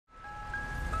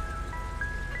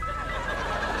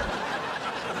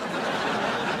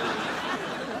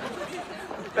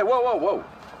Hey, whoa, whoa, whoa.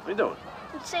 What are you doing?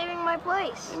 I'm saving my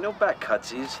place. Hey, no back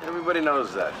cutsies. Everybody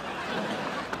knows that.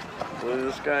 Look at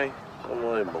this guy.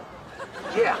 Unbelievable.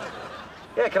 Yeah.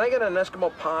 Yeah, can I get an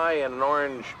Eskimo pie and an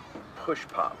orange push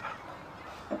pop?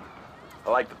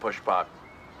 I like the push pop.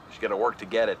 You gotta work to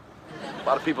get it. A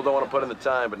lot of people don't want to put in the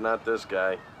time, but not this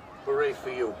guy. Hooray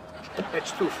for you.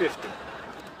 It's $2.50.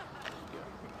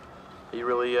 Are you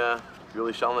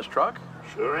really selling this truck?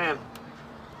 Sure am.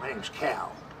 My name's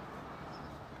Cal.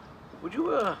 Would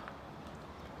you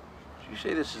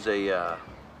say this is a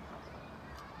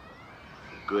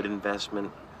good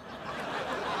investment?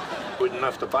 Good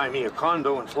enough to buy me a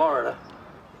condo in Florida.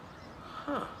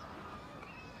 Huh.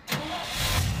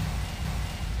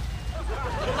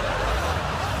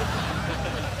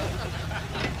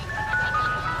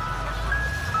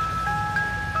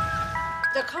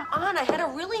 Now, come on, I had a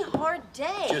really hard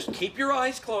day. Just keep your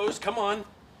eyes closed, come on.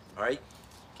 All right,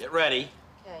 get ready.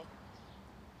 Okay.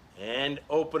 And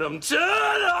open them.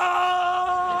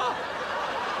 Ta-da!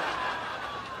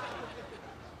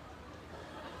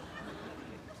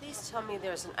 Please tell me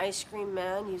there's an ice cream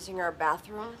man using our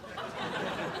bathroom.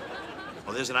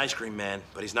 Well, there's an ice cream man,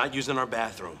 but he's not using our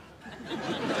bathroom.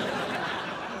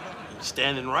 He's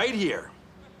standing right here.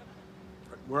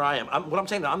 Where I am. What I'm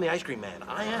saying, I'm the ice cream man.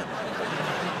 I am.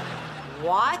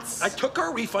 What? I took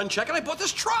our refund check and I bought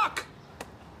this truck.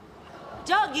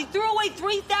 Doug, you threw away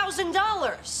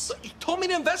 $3,000. You told me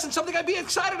to invest in something I'd be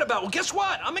excited about. Well, guess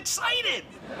what? I'm excited.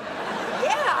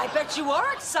 Yeah, I bet you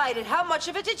are excited. How much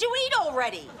of it did you eat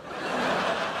already?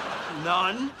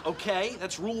 None, okay?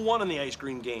 That's rule 1 in the ice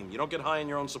cream game. You don't get high on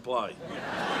your own supply.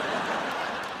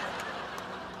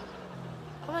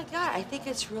 Oh my God, I think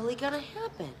it's really gonna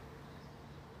happen.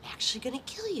 I'm actually gonna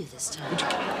kill you this time.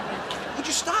 Would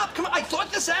you stop? Come on, I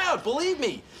thought this out, believe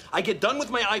me. I get done with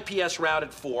my IPS route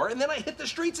at 4, and then I hit the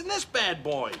streets in this bad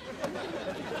boy.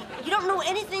 You don't know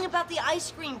anything about the ice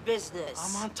cream business.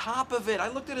 I'm on top of it. I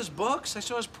looked at his books. I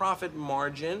saw his profit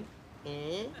margin.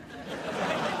 I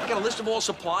got a list of all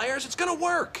suppliers. It's gonna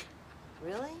work.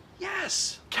 Really?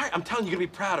 Yes. Carrie, I'm telling you, you're gonna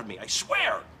be proud of me. I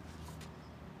swear.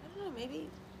 I don't know, maybe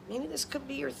this could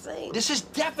be your thing. This is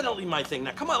definitely my thing.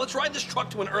 Now, come on, let's ride this truck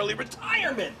to an early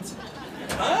retirement.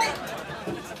 Huh?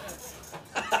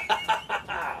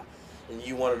 And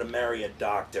you wanted to marry a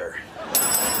doctor.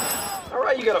 All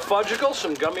right, you got a fudgicle,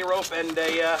 some gummy rope, and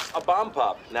a bomb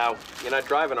pop. Now, you're not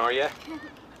driving, are you?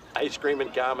 Ice cream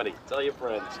and comedy. Tell your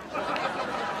friends.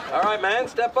 All right, man,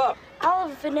 step up. I'll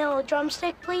have a vanilla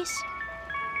drumstick, please.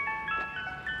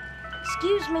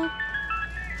 Excuse me.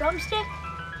 Drumstick?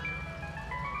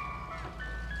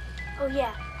 Oh,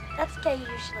 yeah. That's the guy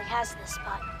who usually has this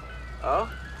spot.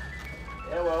 Oh?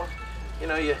 Yeah, well, you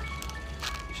know, you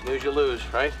snooze, you lose,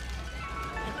 right?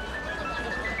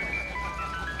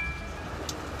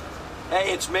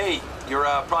 Hey, it's me. You're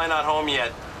probably not home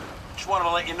yet. Just wanted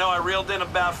to let you know I reeled in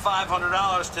about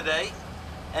 $500 today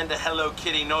and a Hello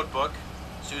Kitty notebook.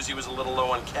 Susie was a little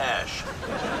low on cash.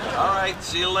 All right,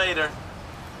 see you later.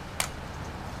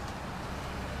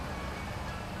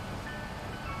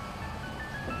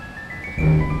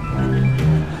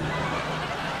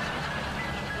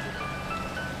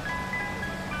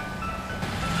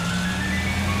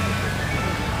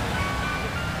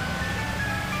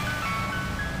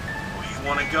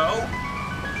 Want to go?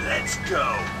 Let's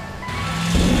go.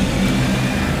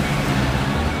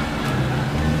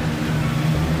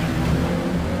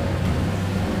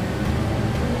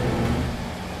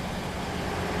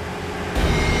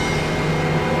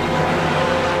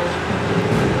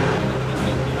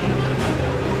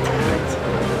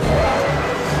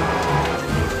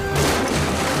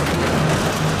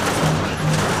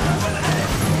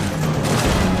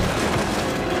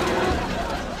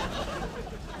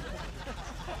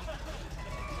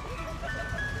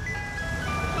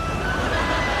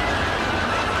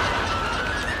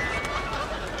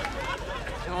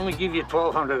 Only give you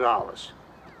 $1,200.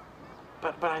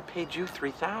 But I paid you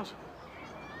 $3,000.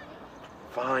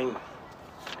 Fine.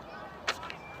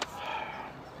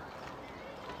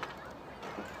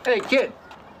 Hey, kid.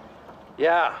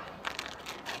 Yeah.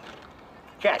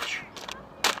 Catch.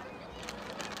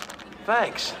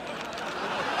 Thanks.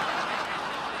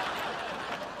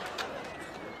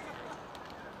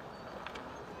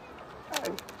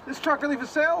 This truck really for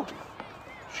sale?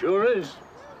 Sure is.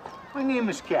 My name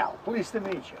is Cal. Pleased to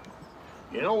meet you.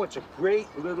 You know, it's a great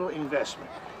little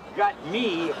investment. Got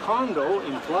me a condo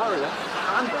in Florida.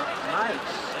 Condo?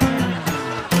 Nice.